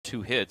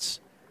2 hits.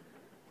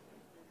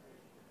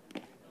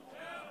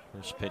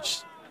 First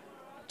pitch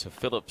to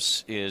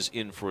Phillips is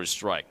in for a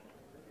strike.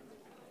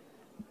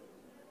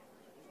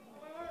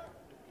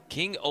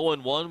 King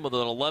 0-1 with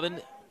an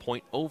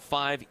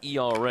 11.05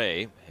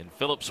 ERA, and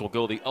Phillips will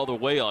go the other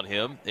way on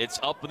him. It's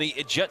up in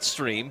the jet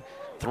stream,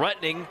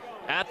 threatening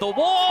at the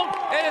wall,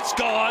 and it's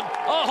gone.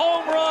 A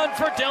home run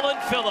for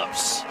Dylan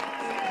Phillips.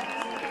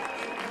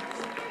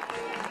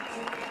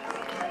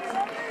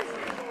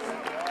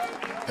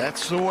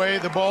 That's the way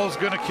the ball's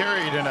going to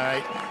carry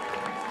tonight.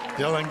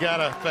 Dylan got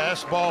a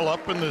fastball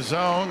up in the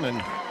zone and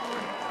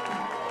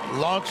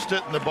launched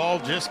it, and the ball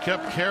just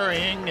kept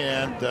carrying,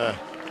 and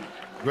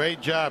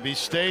great job. He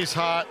stays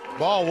hot.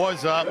 Ball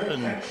was up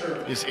and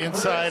is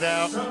inside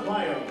out.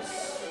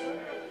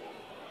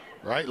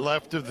 Right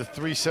left of the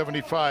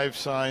 375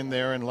 sign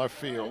there in left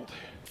field.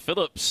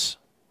 Phillips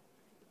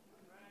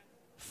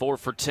 4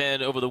 for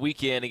 10 over the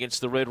weekend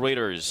against the Red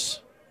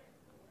Raiders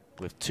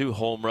with 2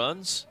 home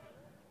runs.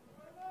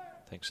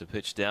 Takes a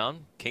pitch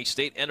down.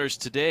 K-State enters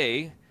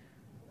today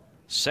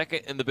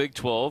second in the Big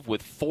 12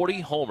 with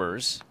 40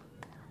 homers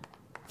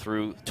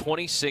through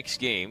 26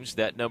 games.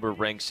 That number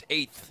ranks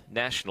 8th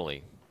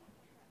nationally.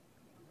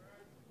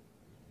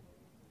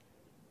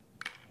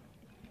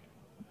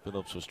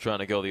 Phillips was trying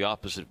to go the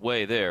opposite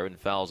way there and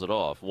fouls it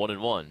off.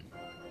 1-1.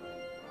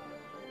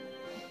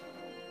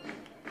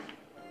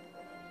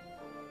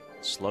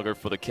 Slugger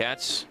for the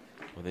Cats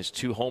with his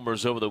 2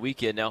 homers over the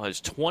weekend now has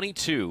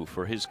 22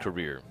 for his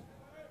career.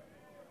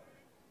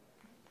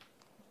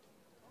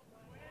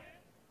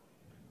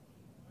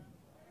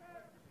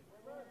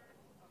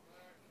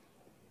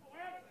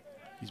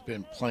 He's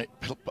been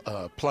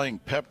playing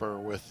pepper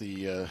with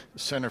the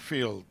center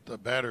field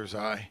batter's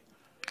eye.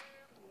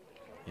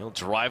 He'll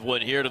drive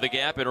one here to the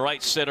gap in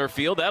right center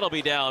field. That'll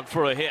be down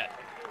for a hit.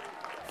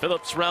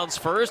 Phillips rounds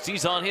first.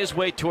 He's on his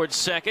way towards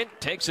second.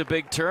 Takes a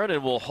big turn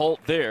and will halt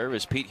there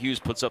as Pete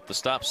Hughes puts up the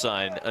stop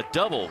sign. A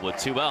double with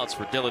 2 outs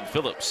for Dylan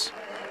Phillips.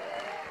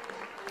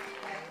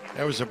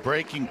 That was a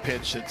breaking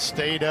pitch that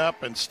stayed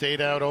up and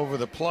stayed out over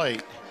the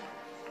plate.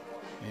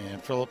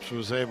 And Phillips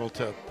was able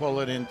to pull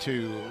it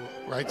into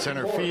right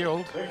center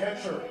field.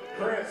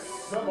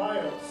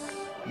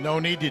 No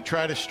need to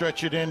try to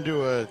stretch it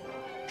into a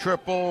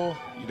triple.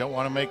 You don't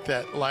want to make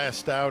that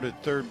last out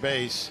at third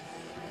base.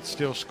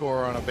 Still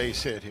score on a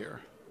base hit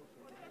here.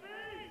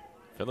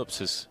 Phillips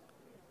has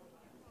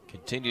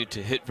continued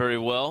to hit very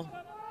well.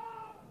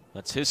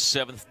 That's his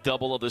 7th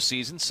double of the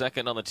season,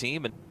 2nd on the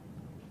team.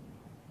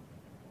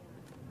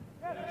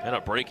 And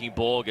a breaking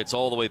ball gets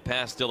all the way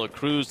past De La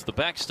Cruz to the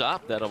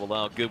backstop. That'll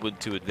allow Goodwin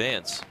to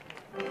advance.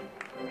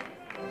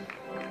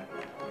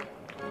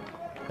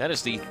 That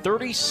is the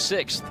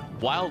 36th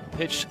wild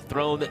pitch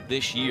thrown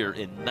this year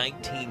in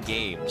 19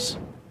 games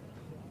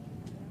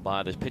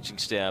by the pitching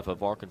staff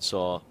of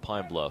Arkansas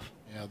Pine Bluff.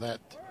 Yeah, that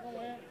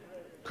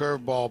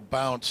curveball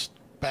bounced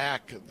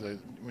back.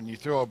 When you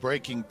throw a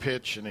breaking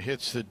pitch and it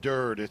hits the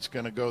dirt, it's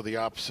going to go the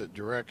opposite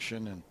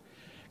direction, and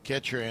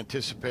catcher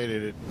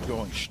anticipated it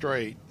going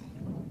straight.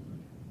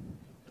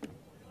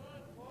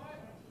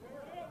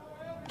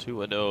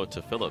 2-0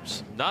 to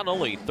Phillips. Not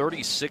only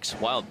 36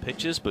 wild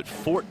pitches, but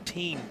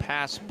 14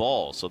 pass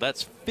balls. So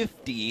that's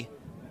 50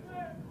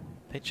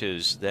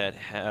 pitches that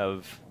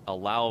have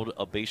allowed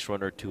a base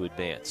runner to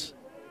advance.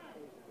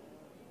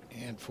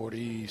 And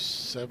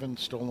 47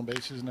 stolen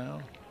bases now.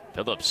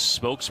 Phillips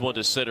smokes one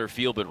to center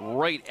field, but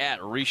right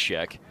at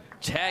Reshek.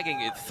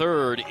 Tagging at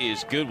third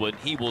is Goodwin.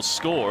 He will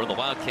score. The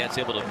Wildcats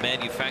able to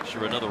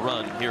manufacture another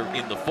run here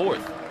in the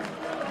 4th.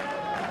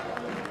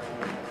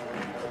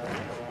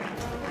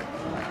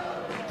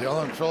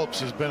 Dylan Phillips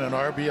has been an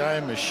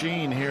RBI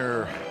machine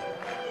here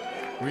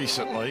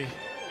recently.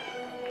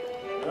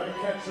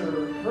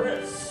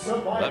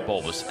 That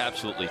ball was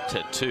absolutely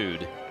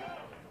tattooed.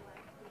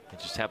 It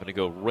just happened to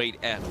go right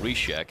at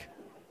Reshek.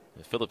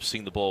 Phillips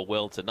seen the ball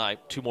well tonight.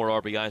 2 more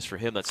RBIs for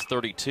him. That's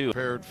 32.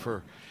 Prepared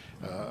for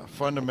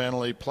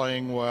fundamentally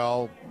playing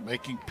well,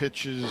 making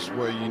pitches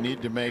where you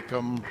need to make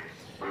them,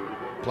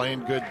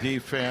 playing good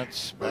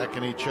defense,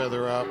 backing each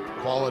other up,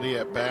 quality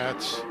at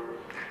bats.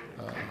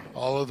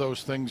 All of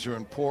those things are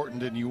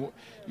important, and you're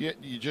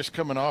just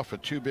coming off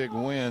of 2 big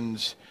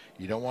wins.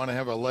 You don't want to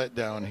have a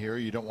letdown here.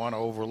 You don't want to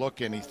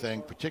overlook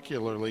anything,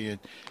 particularly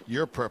in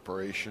your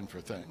preparation for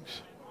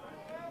things.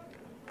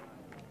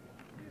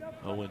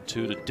 0-2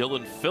 to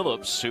Dylan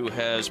Phillips, who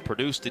has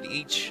produced in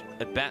each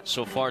at bat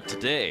so far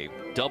today.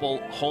 Double,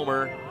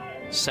 homer,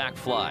 sac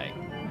fly.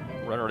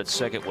 Runner at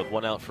second with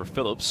 1 out for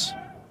Phillips.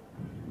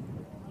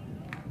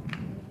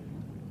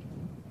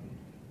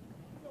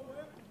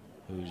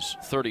 Whose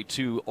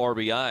 32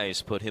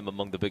 RBIs put him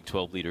among the Big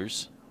 12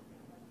 leaders.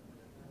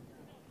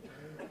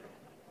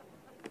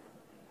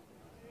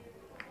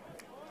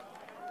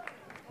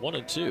 One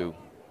and two.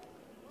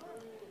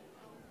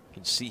 You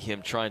can see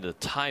him trying to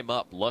time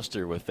up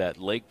Luster with that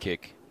leg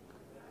kick.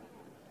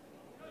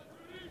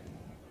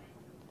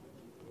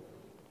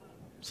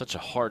 Such a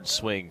hard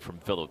swing from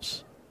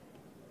Phillips.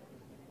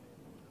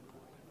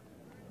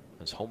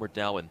 Has homered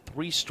now in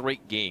 3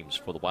 straight games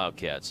for the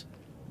Wildcats.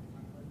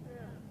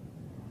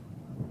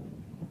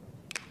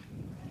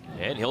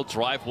 And he'll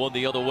drive one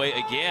the other way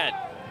again.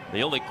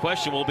 The only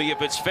question will be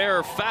if it's fair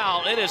or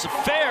foul. It is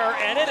fair,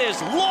 and it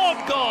is long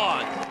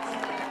gone.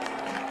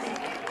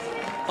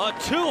 A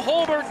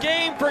 2-homer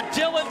game for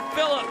Dylan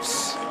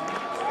Phillips.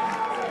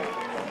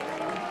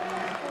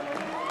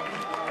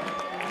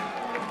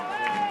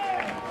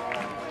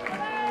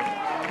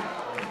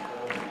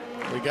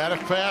 We got a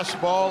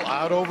fastball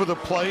out over the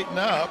plate and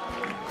up,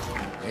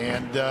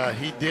 and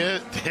he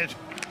did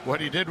what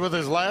he did with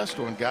his last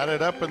one. Got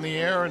it up in the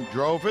air and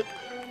drove it.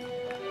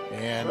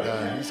 And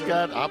he's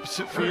got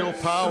opposite field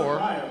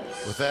power.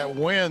 With that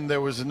wind, there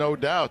was no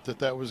doubt that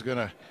that was going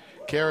to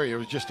carry. It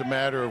was just a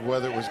matter of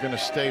whether it was going to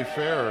stay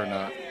fair or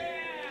not.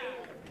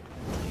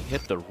 He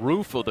hit the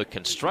roof of the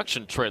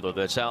construction trailer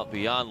that's out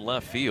beyond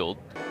left field.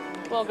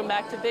 Welcome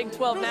back to Big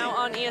 12 Now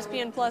on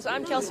ESPN Plus.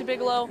 I'm Kelsey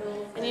Bigelow,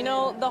 and you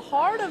know, the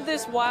heart of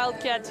this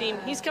Wildcat team,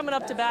 he's coming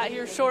up to bat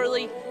here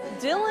shortly.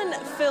 Dylan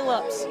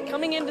Phillips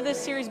coming into this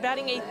series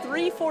batting a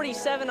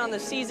 .347 on the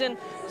season,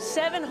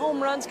 7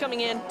 home runs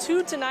coming in,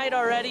 2 tonight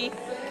already.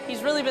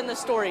 He's really been the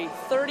story,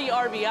 30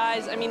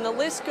 RBIs. I mean, the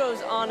list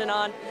goes on and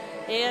on.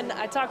 And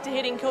I talked to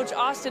hitting coach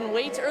Austin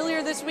Waits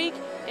earlier this week,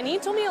 and he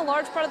told me a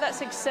large part of that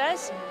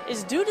success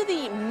is due to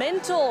the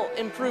mental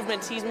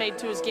improvements he's made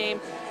to his game,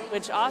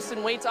 which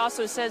Austin Waits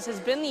also says has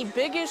been the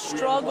biggest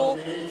struggle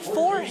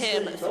for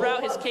him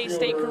throughout his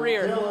K-State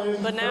career.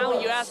 But now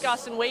you ask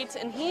Austin Waits,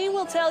 and he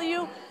will tell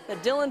you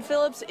that Dylan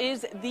Phillips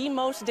is the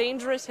most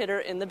dangerous hitter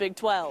in the Big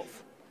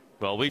 12.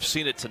 Well, we've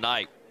seen it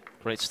tonight.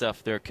 Great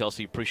stuff there,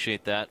 Kelsey.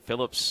 Appreciate that.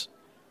 Phillips,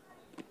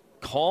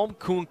 calm,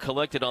 cool, and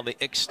collected on the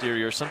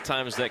exterior.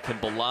 Sometimes that can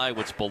belie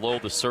what's below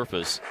the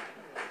surface.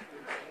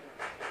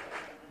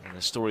 And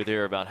the story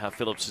there about how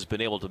Phillips has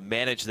been able to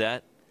manage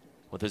that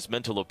with his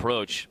mental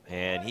approach,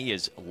 and he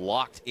is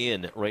locked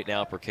in right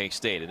now for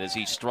K-State. And as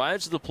he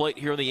strides to the plate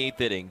here in the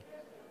 8th inning,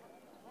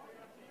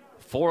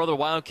 4 other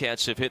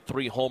Wildcats have hit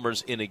 3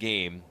 homers in a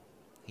game.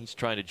 He's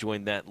trying to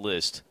join that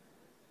list.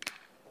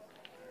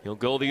 He'll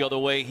go the other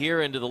way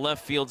here into the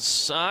left field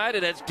side,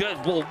 and that's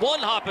good. Will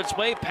one hop its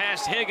way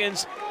past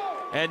Higgins,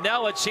 and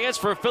now a chance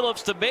for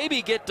Phillips to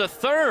maybe get to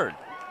third.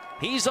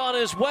 He's on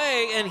his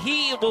way, and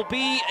he will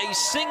be a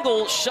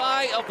single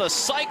shy of the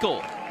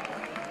cycle.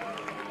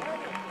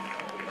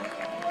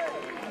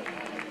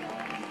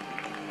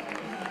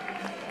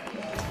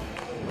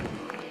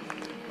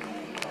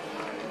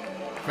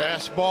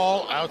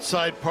 Fastball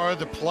outside part of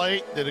the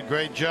plate, did a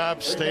great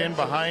job staying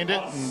behind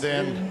it, and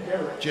then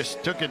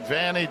just took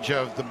advantage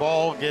of the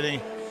ball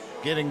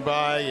getting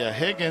by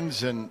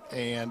Higgins and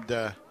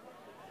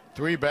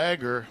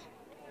 3-bagger.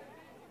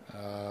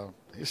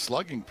 His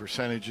slugging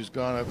percentage has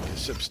gone up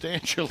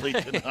substantially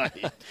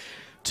tonight.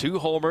 2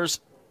 homers,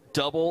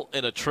 double,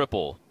 and a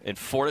triple, and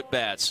 4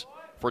 at-bats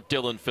for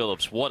Dylan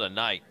Phillips. What a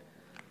night.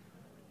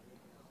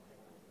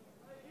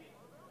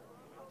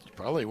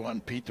 Probably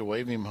wanted Pete to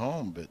wave him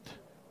home, but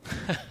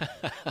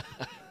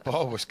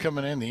ball was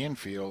coming in the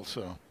infield.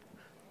 So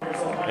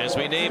as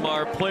we name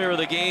our player of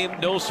the game,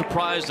 no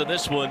surprise in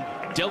this one,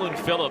 Dylan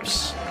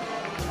Phillips,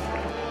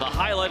 the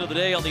highlight of the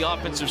day on the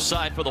offensive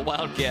side for the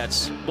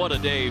Wildcats. What a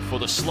day for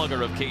the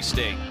slugger of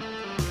K-State.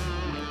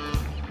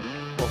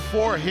 Well,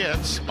 4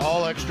 hits,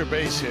 all extra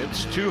base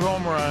hits, 2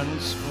 home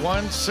runs,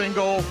 1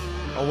 single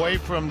away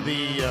from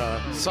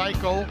the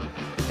cycle,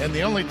 and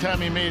the only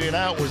time he made it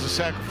out was a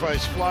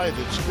sacrifice fly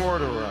that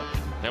scored a run.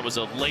 That was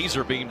a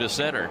laser beam to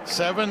center. 4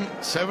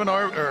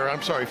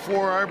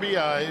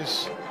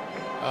 RBIs.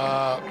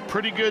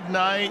 Pretty good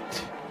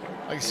night.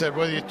 Like I said,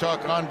 whether you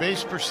talk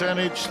on-base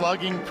percentage,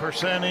 slugging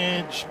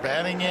percentage,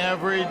 batting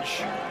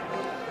average,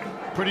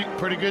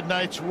 pretty good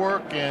night's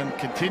work, and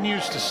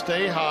continues to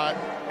stay hot.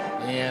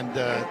 And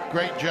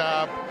great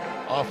job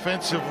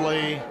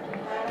offensively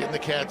getting the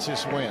Cats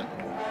this win.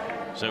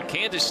 So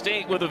Kansas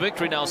State with a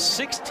victory now,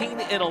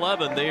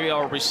 16-11. They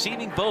are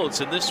receiving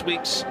votes in this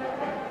week's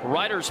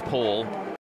Writers' Poll